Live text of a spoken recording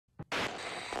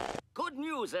Good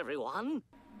news, everyone.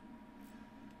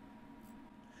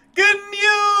 Good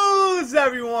news,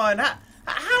 everyone. How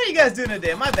are you guys doing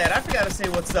today? My bad, I forgot to say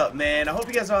what's up, man. I hope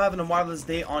you guys are having a marvelous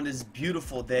day on this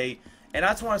beautiful day. And I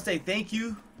just want to say thank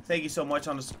you so much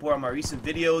on the support on my recent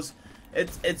videos.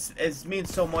 It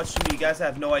means so much to me. You guys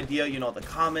have no idea, you know, the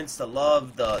comments, the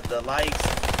love, the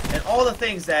likes, and all the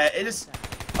things that it is.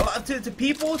 To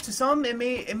people, to some, it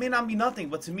may not mean nothing,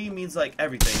 but to me, it means like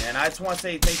everything. And I just want to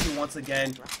say thank you once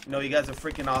again. You know, you guys are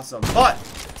freaking awesome. But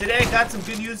today, I got some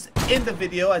good news in the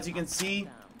video, as you can see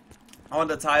on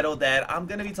the title, that I'm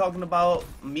gonna be talking about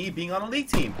me being on a league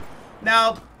team.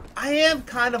 Now, I am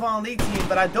kind of on a league team,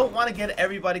 but I don't want to get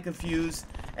everybody confused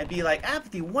and be like,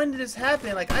 Apathy, when did this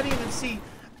happen? Like, I didn't see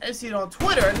it on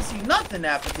Twitter. I didn't see nothing,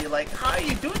 Apathy. Like, how are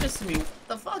you doing this to me? What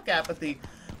the fuck, Apathy?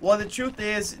 Well, the truth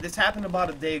is, this happened about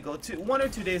a day ago, 1 or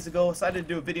 2 days ago. Decided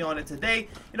to do a video on it today.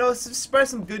 You know, spread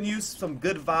some good news, some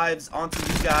good vibes onto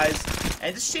you guys,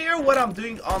 and just share what I'm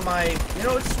doing on my, you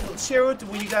know, just share with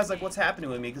you guys, like, what's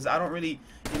happening with me, because I don't really,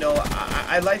 you know,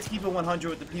 I like to keep it 100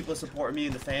 with the people supporting me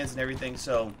and the fans and everything.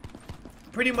 So,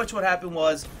 pretty much what happened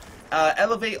was,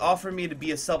 Elevate offered me to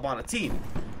be a sub on a team.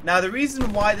 Now, the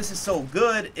reason why this is so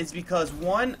good is because,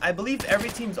 one, I believe every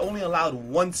team's only allowed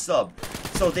 1 sub.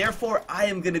 So therefore, I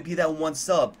am going to be that 1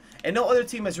 sub. And no other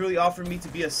team has really offered me to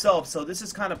be a sub. So this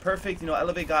is kind of perfect. You know,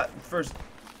 Elevate got first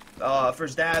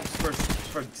dabs,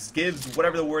 first gives,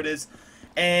 whatever the word is.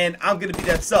 And I'm going to be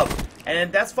that sub.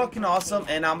 And that's fucking awesome.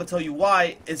 And I'm going to tell you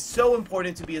why it's so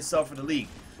important to be a sub for the league.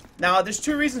 Now, there's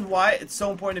 2 reasons why it's so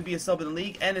important to be a sub in the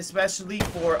league. And especially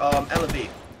for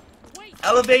Elevate.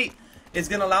 Elevate is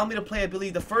going to allow me to play, I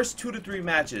believe, the first 2 to 3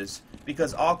 matches.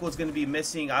 Because Aqua is going to be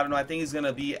missing. I don't know. I think he's going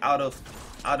to be out of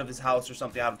his house or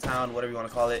something, out of town, whatever you want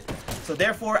to call it. So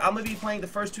therefore, I'm going to be playing the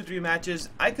first 2-3 matches.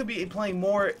 I could be playing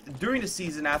more during the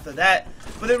season after that.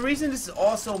 But the reason this is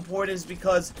also important is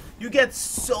because you get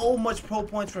so much pro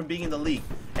points from being in the league.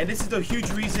 And this is the huge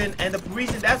reason. And the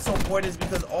reason that's so important is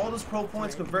because all those pro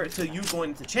points convert to you going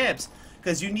into champs.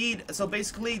 Because you need, so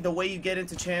basically the way you get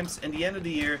into champs in the end of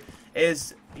the year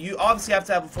is you obviously have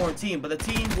to have a foreign team, but the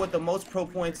team with the most pro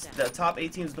points, the top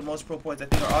 8 teams with the most pro points, I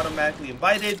think are automatically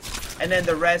invited, and then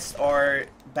the rest are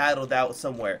battled out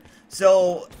somewhere.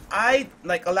 So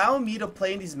allowing me to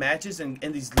play in these matches and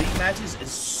in these league matches is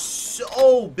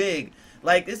so big.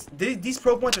 Like these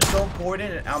pro points are so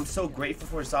important, and I'm so grateful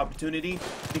for this opportunity,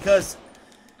 because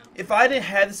if I didn't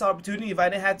have this opportunity, if I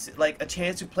didn't have like a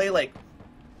chance to play, like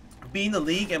be in the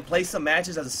league and play some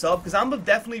matches as a sub, because I'm gonna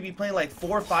definitely be playing like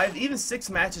 4 or 5, even 6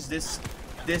 matches this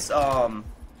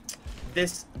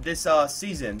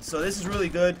season. So this is really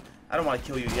good. I don't want to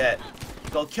kill you yet.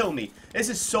 Don't kill me. This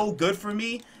is so good for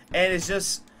me, and it's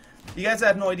just, you guys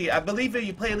have no idea. I believe if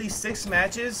you play at least 6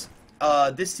 matches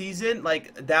this season,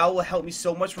 like, that will help me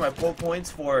so much for my pro points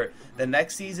for the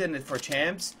next season and for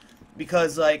champs.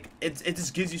 Because, like, it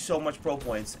just gives you so much pro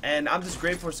points. And I'm just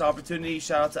grateful for this opportunity.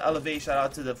 Shout out to Elevate. Shout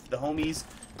out to the homies.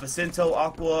 Jacinto,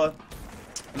 Aqua,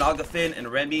 Nagafin, and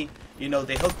Remy. You know,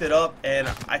 they hooked it up. And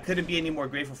I couldn't be any more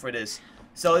grateful for this.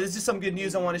 So, this is some good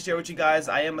news I want to share with you guys.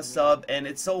 I am a sub. And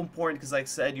it's so important because, like I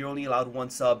said, you're only allowed 1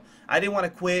 sub. I didn't want to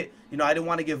quit. You know, I didn't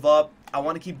want to give up. I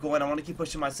want to keep going. I want to keep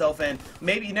pushing myself, and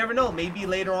maybe, you never know, maybe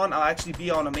later on I'll actually be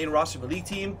on a main roster of a league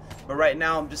team. But right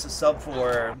now I'm just a sub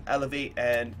for Elevate,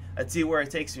 and let's see where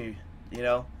it takes me, you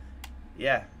know?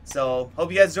 Yeah. So hope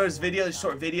you guys enjoyed this video, this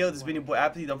short video. This has been your boy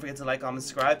Apathy. Don't forget to like, comment,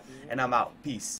 subscribe, and I'm out. Peace.